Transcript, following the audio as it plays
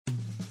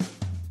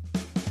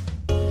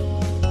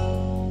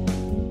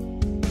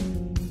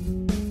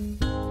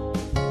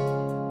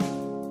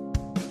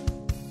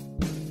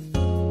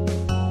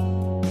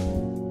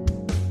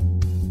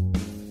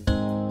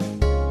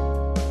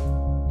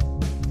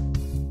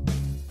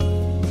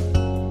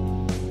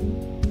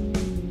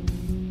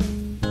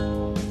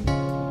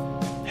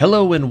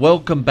Hello and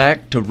welcome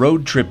back to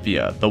Road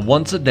TRIpVIA, the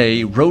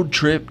once-a-day road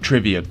trip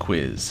trivia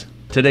quiz.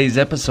 Today's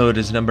episode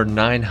is number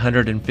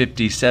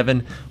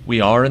 957.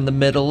 We are in the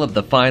middle of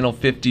the Final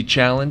 50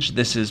 challenge.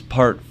 This is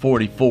part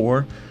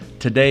 44.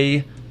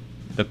 Today,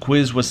 the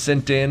quiz was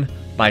sent in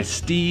by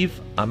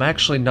Steve. I'm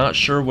actually not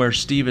sure where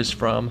Steve is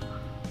from.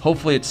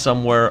 Hopefully it's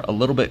somewhere a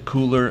little bit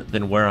cooler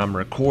than where I'm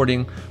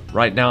recording.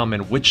 Right now I'm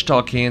in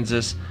Wichita,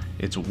 Kansas.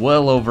 It's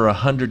well over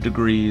 100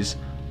 degrees.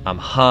 I'm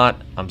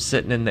hot, I'm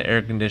sitting in the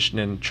air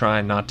conditioning,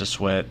 trying not to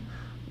sweat.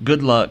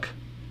 Good luck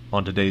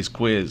on today's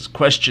quiz.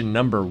 Question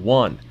number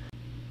 1.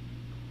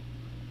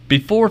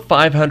 Before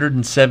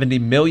 570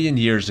 million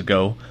years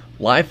ago,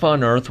 life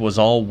on Earth was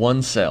all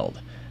one-celled.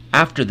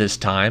 After this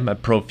time, a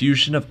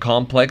profusion of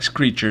complex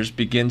creatures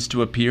begins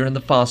to appear in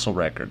the fossil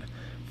record,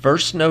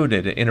 first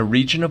noted in a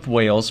region of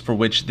Wales for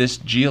which this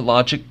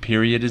geologic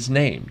period is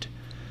named.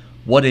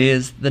 What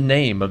is the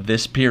name of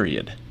this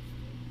period?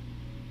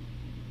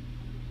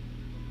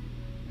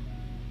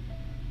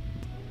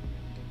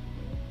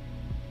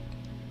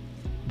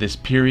 This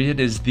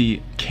period is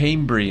the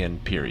Cambrian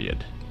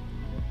period.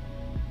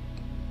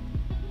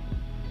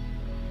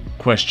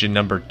 Question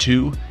number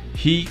 2.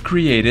 He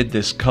created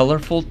this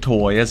colorful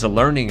toy as a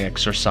learning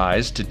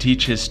exercise to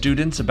teach his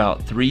students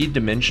about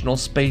three-dimensional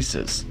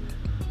spaces.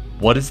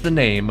 What is the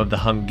name of the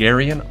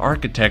Hungarian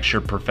architecture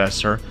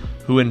professor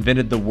who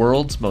invented the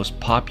world's most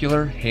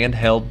popular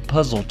handheld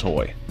puzzle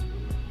toy?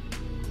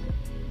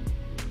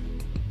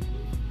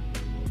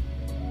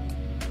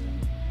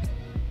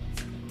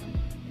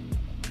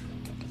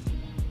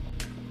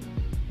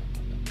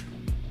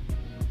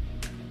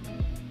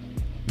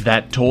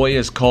 That toy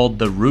is called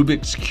the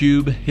Rubik's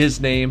Cube.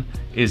 His name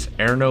is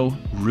Erno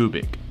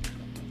Rubik.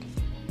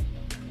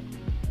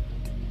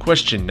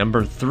 Question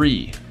number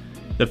 3.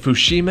 The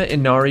Fushima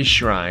Inari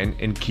Shrine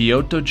in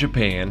Kyoto,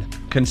 Japan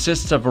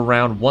consists of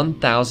around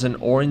 1,000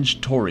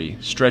 orange torii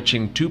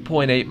stretching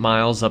 2.8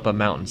 miles up a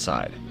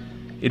mountainside.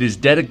 It is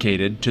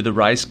dedicated to the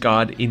rice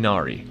god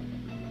Inari.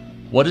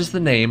 What is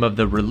the name of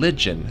the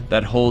religion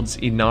that holds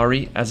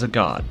Inari as a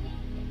god?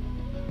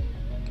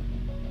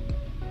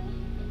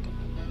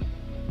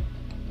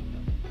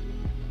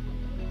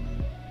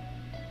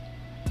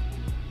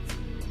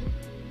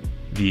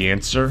 The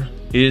answer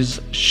is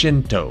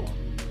Shinto.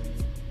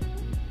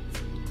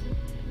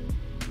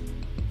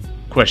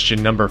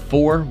 Question number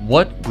 4.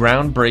 What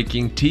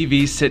groundbreaking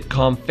TV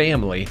sitcom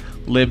family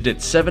lived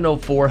at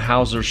 704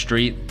 Hauser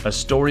Street,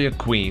 Astoria,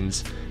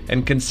 Queens,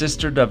 and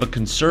consisted of a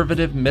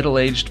conservative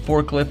middle-aged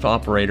forklift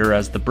operator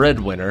as the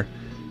breadwinner,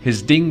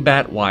 his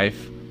dingbat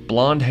wife,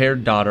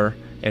 blonde-haired daughter,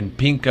 and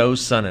pinko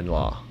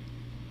son-in-law?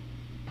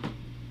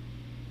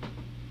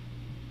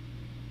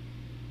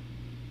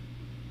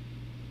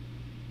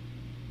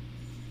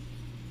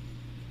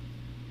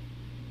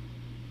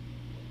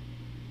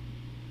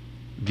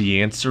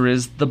 The answer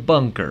is the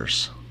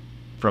Bunkers,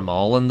 from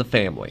All in the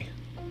Family.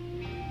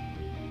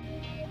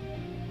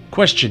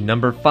 Question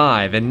number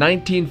 5. In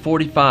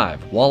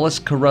 1945, Wallace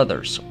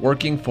Carruthers,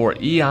 working for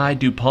E.I.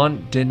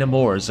 DuPont de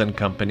Nemours and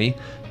Company,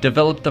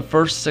 developed the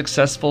first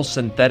successful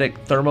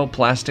synthetic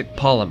thermoplastic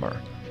polymer.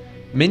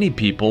 Many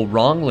people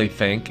wrongly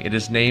think it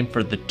is named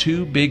for the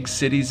two big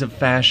cities of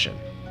fashion.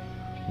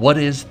 What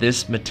is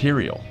this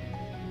material?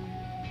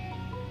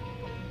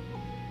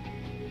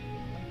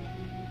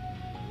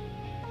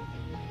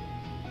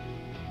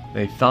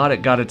 They thought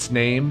it got its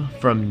name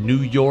from New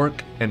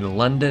York and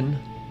London.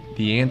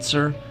 The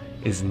answer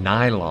is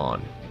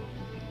nylon.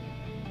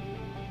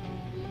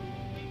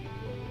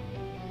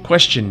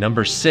 Question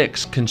number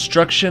 6.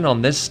 Construction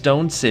on this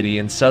stone city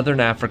in southern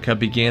Africa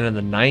began in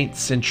the 9th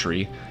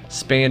century,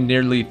 spanned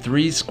nearly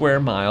 3 square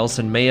miles,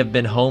 and may have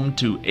been home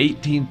to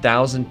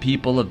 18,000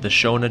 people of the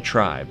Shona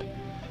tribe.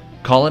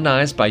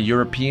 Colonized by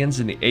Europeans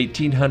in the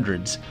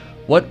 1800s,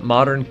 what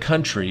modern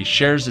country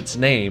shares its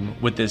name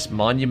with this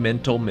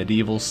monumental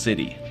medieval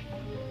city?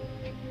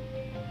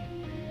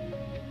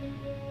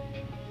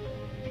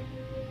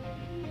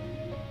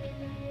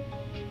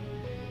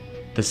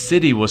 The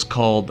city was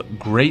called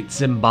Great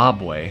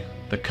Zimbabwe.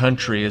 The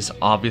country is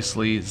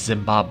obviously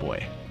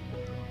Zimbabwe.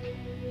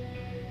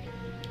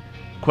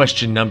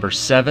 Question number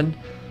 7.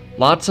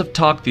 Lots of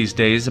talk these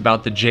days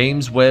about the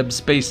James Webb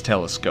Space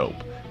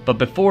Telescope, but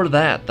before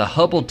that, the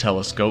Hubble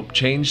telescope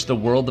changed the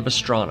world of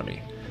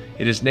astronomy.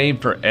 It is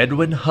named for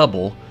Edwin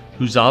Hubble,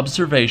 whose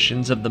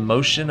observations of the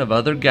motion of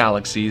other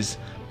galaxies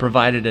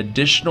provided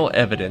additional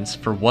evidence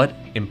for what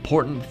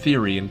important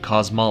theory in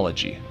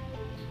cosmology?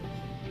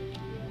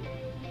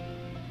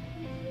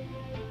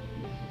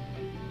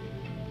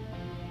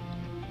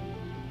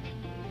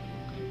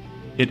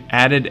 It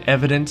added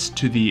evidence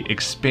to the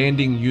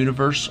expanding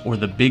universe, or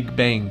the Big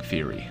Bang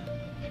theory.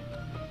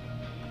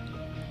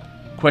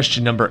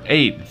 Question number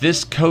 8.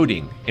 This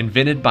coating,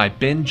 invented by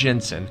Ben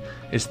Jensen,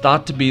 is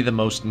thought to be the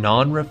most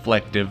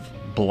non-reflective,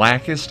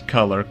 blackest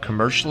color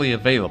commercially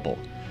available,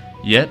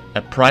 yet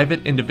a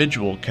private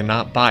individual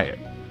cannot buy it.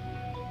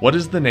 What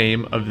is the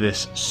name of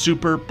this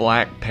super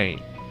black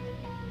paint?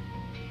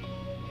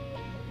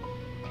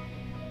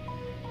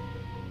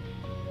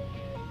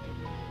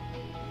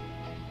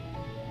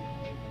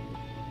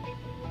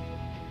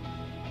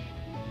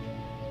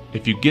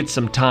 If you get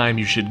some time,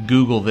 you should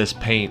Google this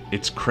paint.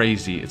 It's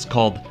crazy. It's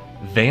called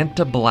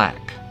Vanta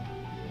Black.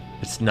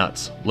 It's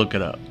nuts. Look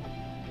it up.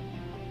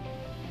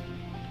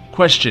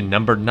 Question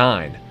number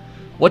 9.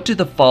 What do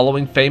the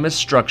following famous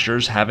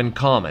structures have in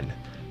common?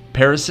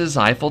 Paris's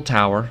Eiffel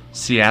Tower,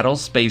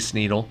 Seattle's Space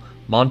Needle,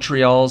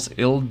 Montreal's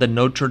Ile de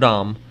Notre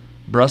Dame,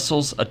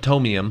 Brussels'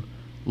 Atomium,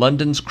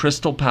 London's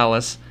Crystal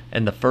Palace,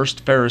 and the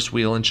first Ferris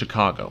wheel in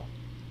Chicago.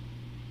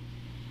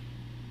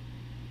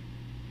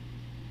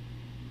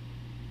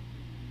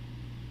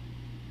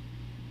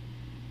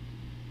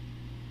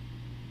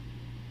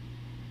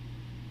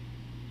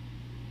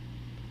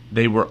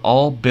 They were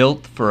all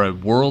built for a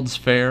World's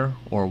Fair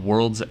or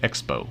World's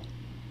Expo.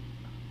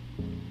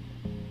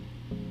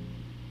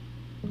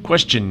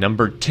 Question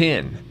number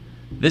 10.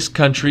 This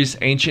country's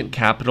ancient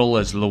capital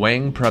is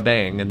Luang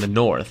Prabang in the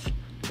north.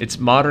 Its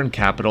modern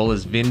capital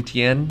is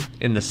Vientiane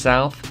in the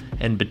south,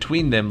 and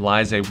between them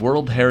lies a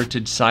World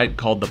Heritage Site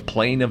called the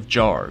Plain of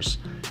Jars,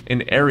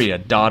 an area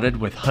dotted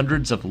with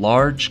hundreds of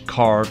large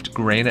carved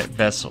granite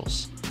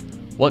vessels.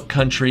 What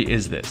country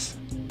is this?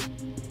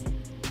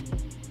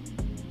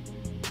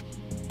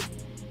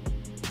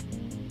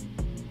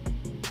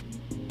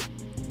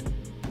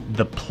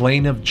 The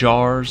Plain of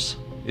Jars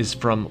is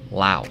from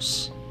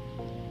Laos.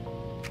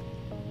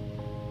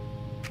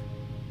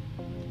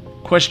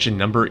 Question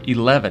number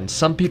 11.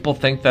 Some people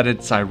think that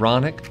it's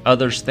ironic,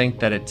 others think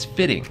that it's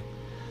fitting.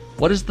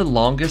 What is the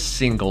longest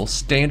single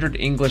standard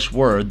English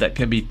word that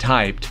can be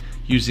typed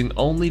using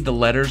only the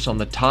letters on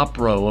the top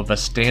row of a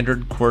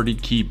standard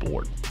QWERTY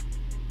keyboard?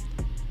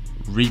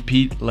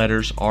 Repeat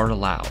letters are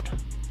allowed.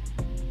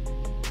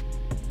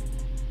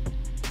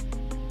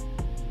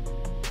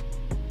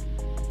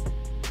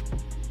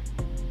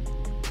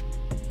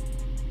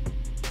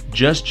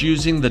 Just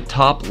using the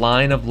top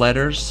line of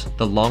letters,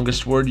 the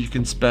longest word you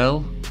can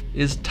spell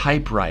is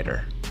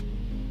typewriter.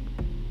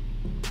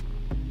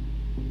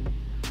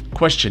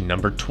 Question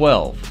number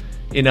 12.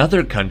 In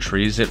other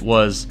countries, it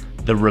was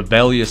the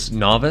rebellious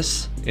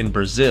novice in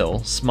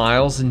Brazil,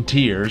 smiles and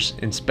tears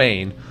in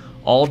Spain,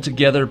 all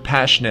together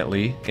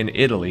passionately in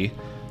Italy,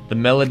 the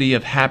melody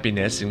of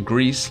happiness in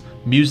Greece,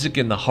 music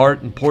in the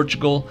heart in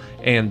Portugal,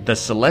 and the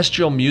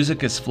celestial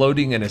music is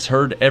floating and is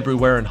heard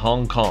everywhere in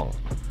Hong Kong.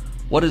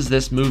 What is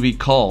this movie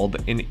called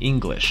in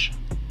English?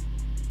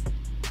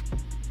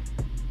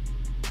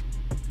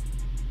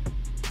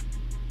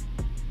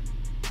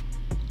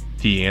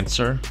 The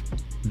answer: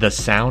 The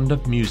Sound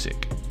of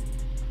Music.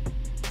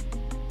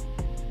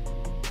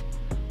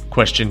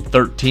 Question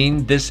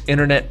 13. This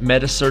internet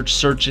metasearch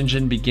search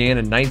engine began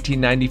in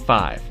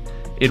 1995.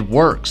 It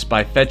works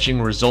by fetching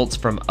results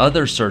from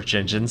other search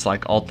engines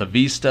like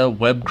AltaVista,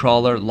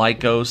 WebCrawler,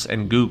 Lycos,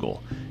 and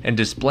Google, and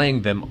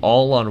displaying them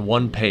all on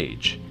one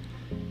page.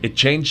 It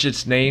changed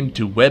its name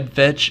to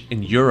WebFetch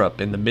in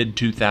Europe in the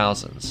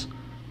mid-2000s.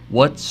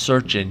 What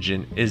search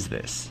engine is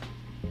this?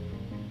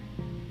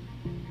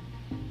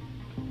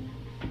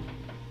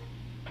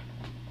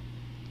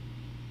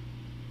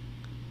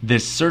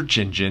 This search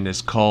engine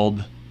is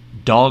called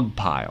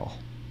Dogpile.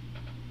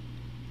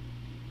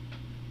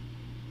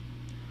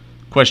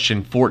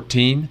 Question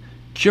 14.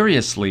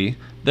 Curiously,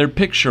 their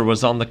picture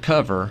was on the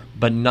cover,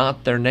 but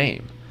not their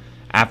name.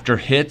 After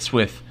hits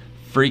with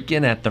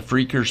Freakin' at the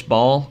Freakers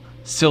Ball,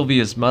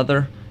 Sylvia's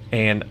Mother,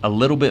 and A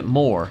Little Bit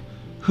More,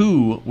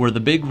 who were the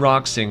big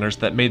rock singers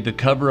that made the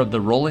cover of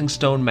the Rolling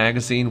Stone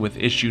magazine with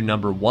issue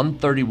number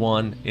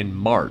 131 in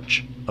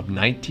March of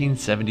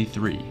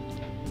 1973?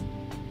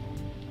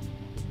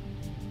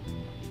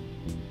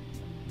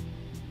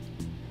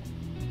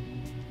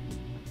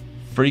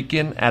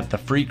 Freakin' at the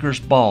Freakers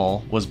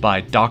Ball was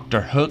by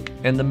Dr. Hook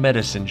and the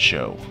Medicine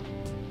Show.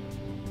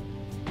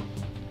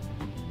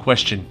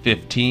 Question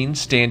 15.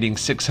 Standing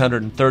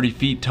 630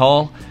 feet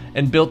tall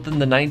and built in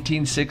the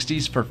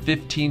 1960s for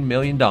 $15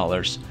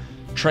 million,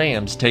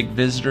 trams take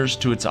visitors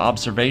to its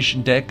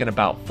observation deck in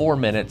about 4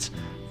 minutes,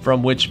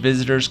 from which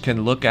visitors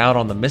can look out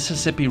on the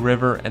Mississippi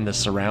River and the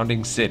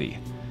surrounding city.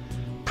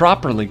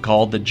 Properly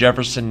called the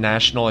Jefferson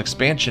National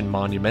Expansion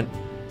Monument,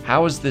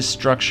 how is this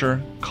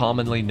structure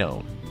commonly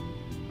known?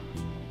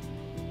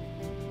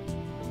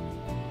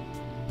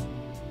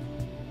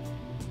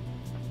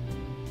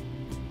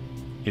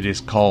 It is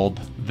called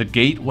the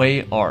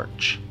Gateway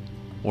Arch,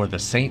 or the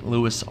St.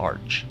 Louis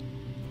Arch.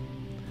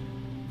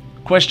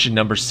 Question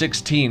number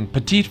 16.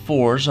 Petit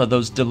fours are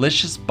those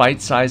delicious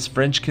bite-sized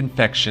French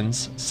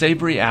confections,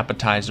 savory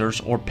appetizers,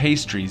 or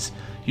pastries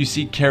you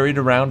see carried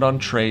around on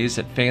trays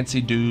at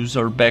fancy do's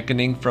or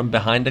beckoning from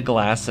behind a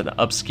glass at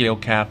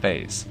upscale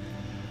cafes.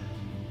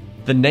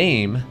 The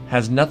name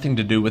has nothing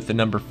to do with the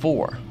number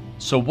 4,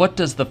 so what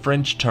does the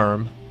French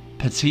term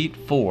petit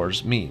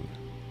fours mean?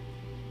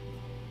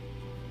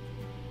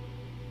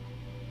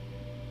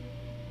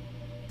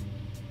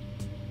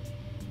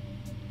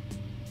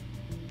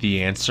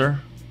 The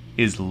answer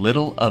is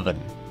little oven.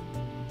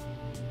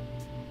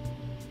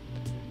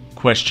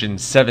 Question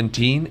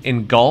 17.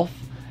 In golf,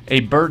 a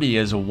birdie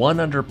is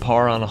 1 under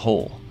par on a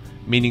hole,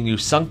 meaning you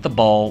sunk the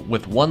ball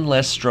with 1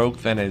 less stroke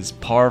than is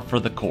par for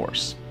the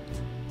course.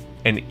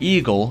 An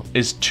eagle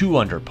is 2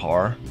 under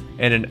par,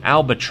 and an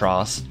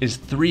albatross is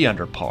 3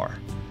 under par.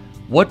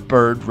 What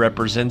bird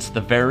represents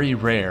the very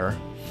rare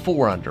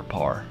 4 under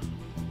par?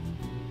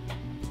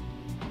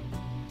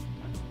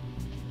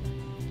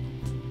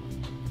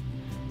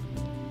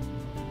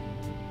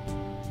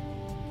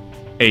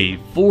 A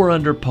 4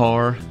 under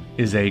par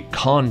is a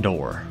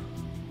condor.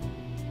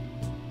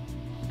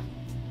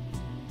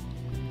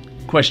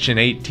 Question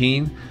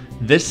 18.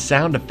 This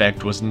sound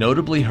effect was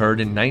notably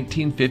heard in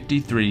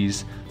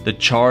 1953's The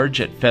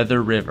Charge at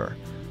Feather River,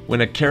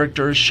 when a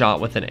character is shot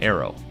with an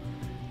arrow.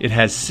 It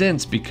has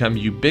since become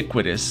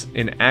ubiquitous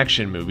in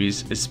action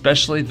movies,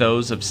 especially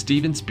those of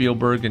Steven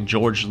Spielberg and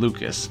George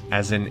Lucas,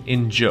 as an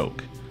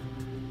in-joke.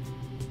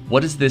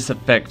 What is this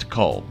effect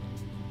called?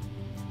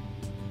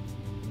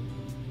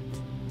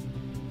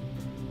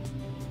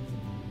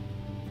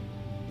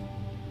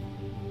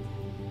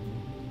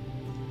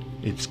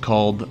 It's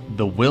called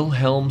the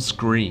Wilhelm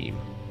Scream.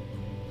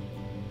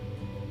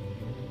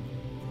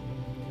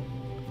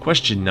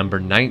 Question number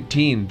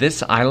 19.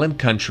 This island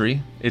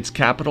country, its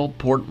capital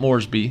Port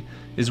Moresby,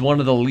 is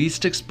one of the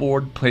least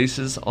explored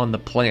places on the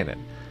planet.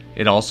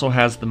 It also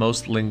has the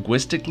most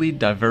linguistically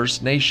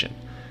diverse nation.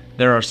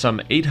 There are some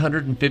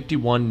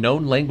 851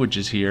 known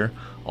languages here,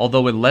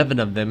 although 11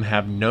 of them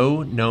have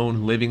no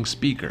known living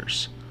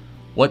speakers.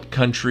 What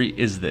country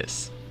is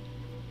this?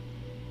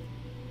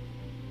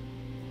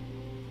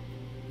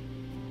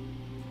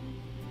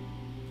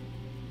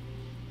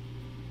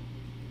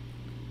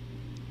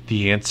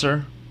 The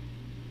answer?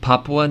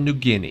 Papua New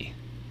Guinea.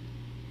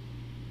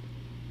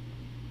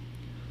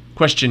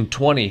 Question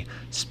 20.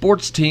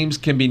 Sports teams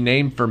can be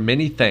named for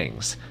many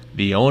things: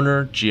 the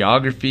owner,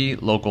 geography,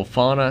 local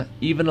fauna,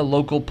 even a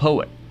local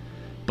poet.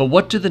 But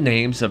what do the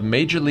names of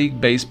Major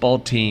League Baseball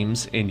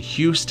teams in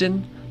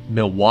Houston,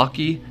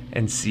 Milwaukee,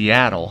 and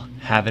Seattle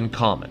have in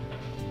common?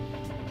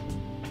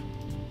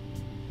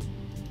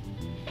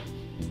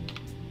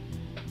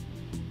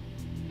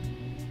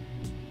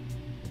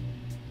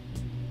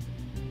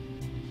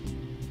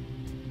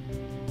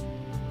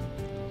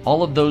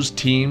 All of those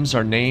teams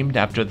are named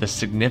after the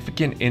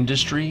significant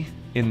industry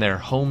in their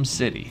home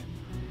city.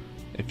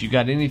 If you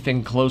got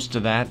anything close to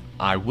that,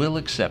 I will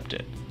accept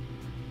it.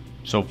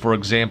 So for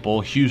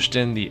example,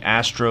 Houston, the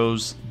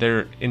Astros,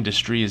 their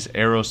industry is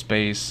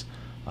aerospace.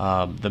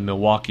 The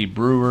Milwaukee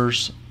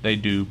Brewers, they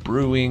do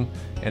brewing,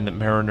 and the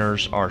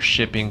Mariners are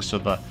shipping. So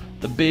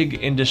the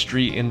big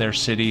industry in their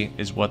city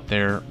is what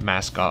their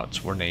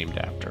mascots were named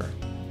after.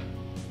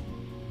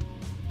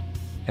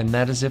 And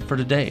that is it for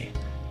today.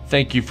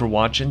 Thank you for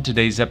watching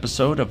today's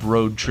episode of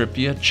Road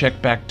TRIpVIA.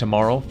 Check back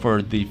tomorrow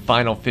for the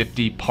Final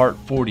 50 Part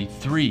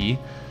 43.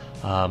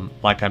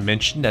 Like I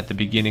mentioned at the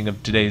beginning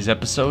of today's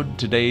episode,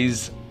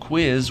 today's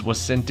quiz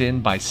was sent in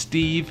by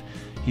Steve.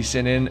 He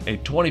sent in a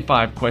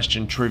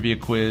 25-question trivia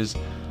quiz.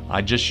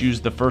 I just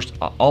used the first,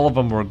 all of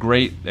them were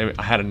great.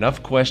 I had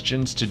enough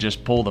questions to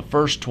just pull the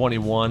first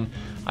 21.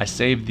 I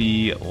saved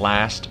the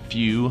last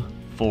few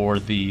for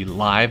the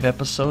live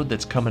episode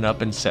that's coming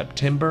up in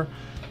September.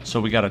 So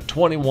we got a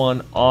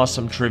 21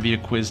 awesome trivia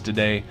quiz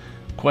today.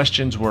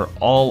 Questions were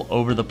all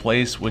over the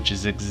place, which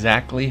is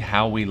exactly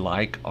how we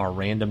like our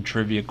random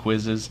trivia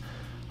quizzes.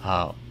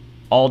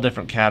 All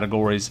different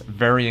categories,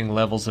 varying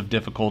levels of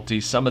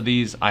difficulty. Some of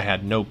these I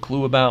had no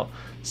clue about.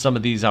 Some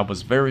of these I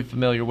was very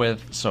familiar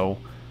with. So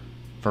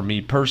for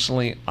me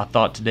personally, I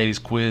thought today's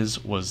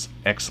quiz was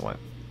excellent.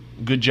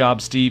 Good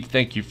job, Steve.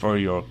 Thank you for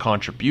your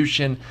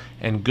contribution,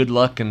 and good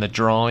luck in the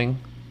drawing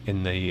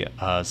in the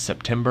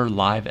September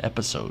live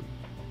episode.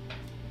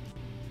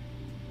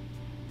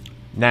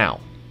 Now,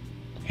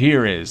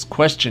 here is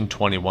question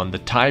 21, the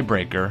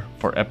tiebreaker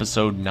for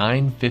episode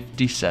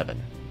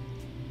 957.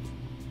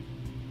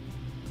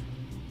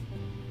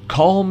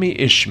 Call me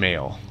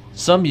Ishmael.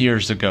 Some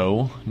years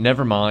ago,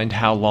 never mind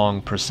how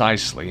long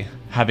precisely,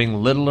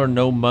 having little or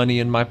no money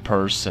in my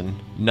purse and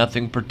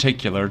nothing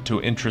particular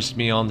to interest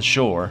me on the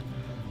shore,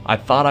 I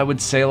thought I would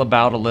sail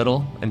about a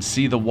little and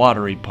see the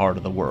watery part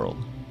of the world.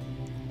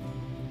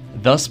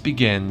 Thus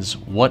begins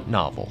what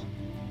novel?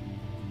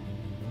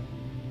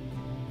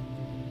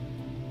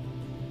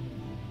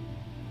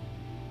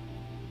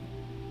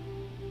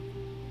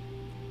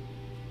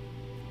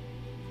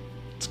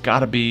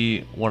 Got to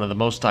be one of the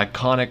most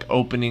iconic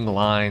opening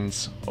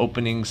lines,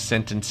 opening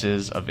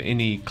sentences of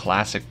any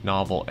classic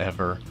novel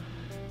ever.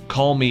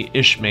 Call Me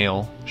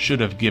Ishmael should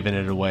have given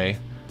it away.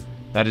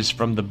 That is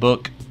from the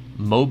book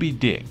Moby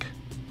Dick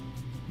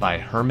by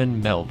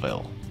Herman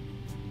Melville.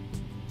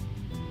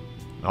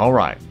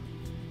 Alright,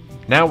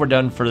 now we're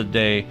done for the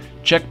day.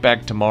 Check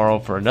back tomorrow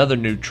for another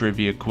new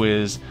trivia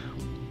quiz.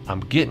 I'm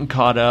getting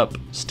caught up,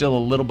 still a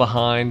little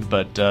behind,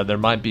 but there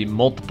might be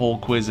multiple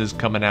quizzes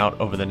coming out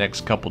over the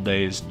next couple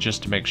days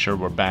just to make sure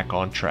we're back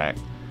on track.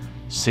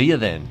 See you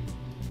then.